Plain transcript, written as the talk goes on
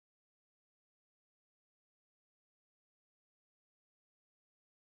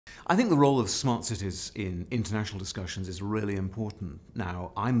I think the role of smart cities in international discussions is really important.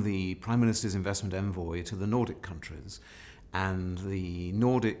 Now, I'm the Prime Minister's investment envoy to the Nordic countries, and the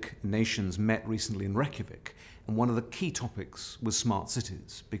Nordic nations met recently in Reykjavik, and one of the key topics was smart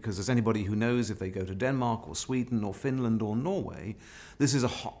cities, because as anybody who knows, if they go to Denmark or Sweden or Finland or Norway, this is a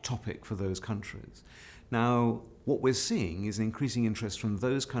hot topic for those countries. Now, what we're seeing is an increasing interest from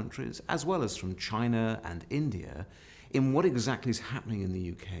those countries, as well as from China and India, in what exactly is happening in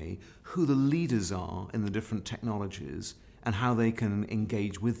the UK, who the leaders are in the different technologies, and how they can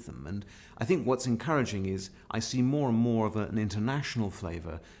engage with them. And I think what's encouraging is I see more and more of an international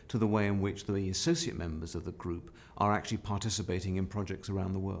flavour to the way in which the associate members of the group are actually participating in projects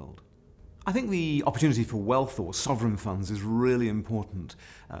around the world. I think the opportunity for wealth or sovereign funds is really important.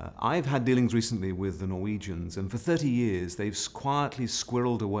 I've had dealings recently with the Norwegians, and for 30 years they've quietly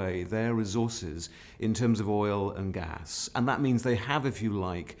squirreled away their resources in terms of oil and gas. And that means they have, if you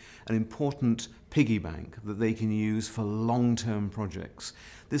like, an important piggy bank that they can use for long-term projects.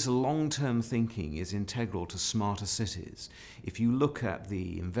 This long-term thinking is integral to smarter cities. If you look at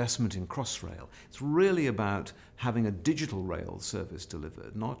the investment in Crossrail, it's really about having a digital rail service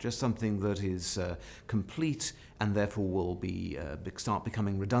delivered, not just something that is complete and therefore will start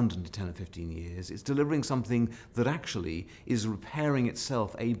becoming redundant in 10 or 15 years. It's delivering something that actually is repairing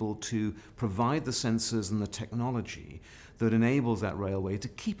itself, able to provide the sensors and the technology that enables that railway to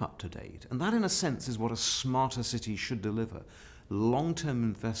keep up to date. And that, in a sense, is what a smarter city should deliver. Long-term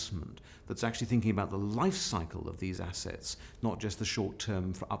investment that's actually thinking about the life cycle of these assets, not just the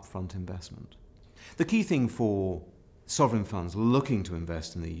short-term upfront investment. The key thing for sovereign funds looking to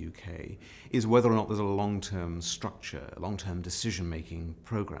invest in the UK is whether or not there's a long-term structure, a long-term decision-making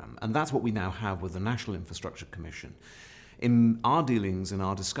programme. And that's what we now have with the National Infrastructure Commission. In our dealings and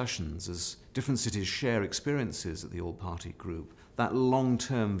our discussions, as different cities share experiences at the All Party Group, that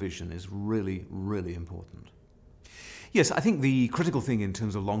long-term vision is really, really important. Yes, I think the critical thing in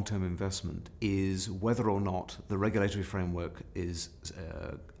terms of long-term investment is whether or not the regulatory framework is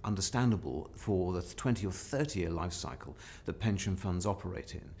understandable for the 20 or 30-year life cycle that pension funds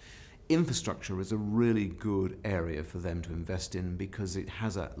operate in. Infrastructure is a really good area for them to invest in because it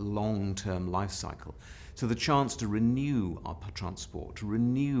has a long-term life cycle. So the chance to renew our transport, to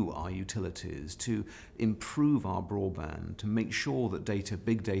renew our utilities, to improve our broadband, to make sure that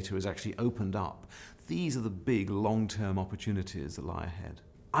big data is actually opened up, these are the big long-term opportunities that lie ahead.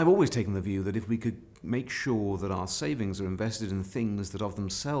 I've always taken the view that if we could make sure that our savings are invested in things that of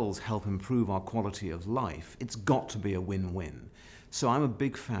themselves help improve our quality of life, it's got to be a win-win. So I'm a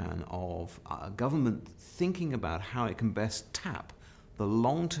big fan of government thinking about how it can best tap the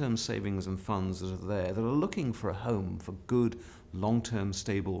long-term savings and funds that are there that are looking for a home for good, long-term,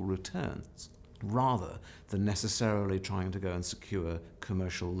 stable returns, rather than necessarily trying to go and secure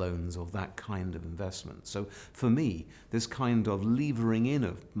commercial loans of that kind of investment. So for me, this kind of levering in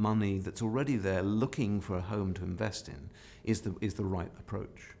of money that's already there looking for a home to invest in is the right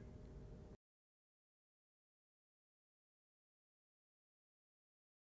approach.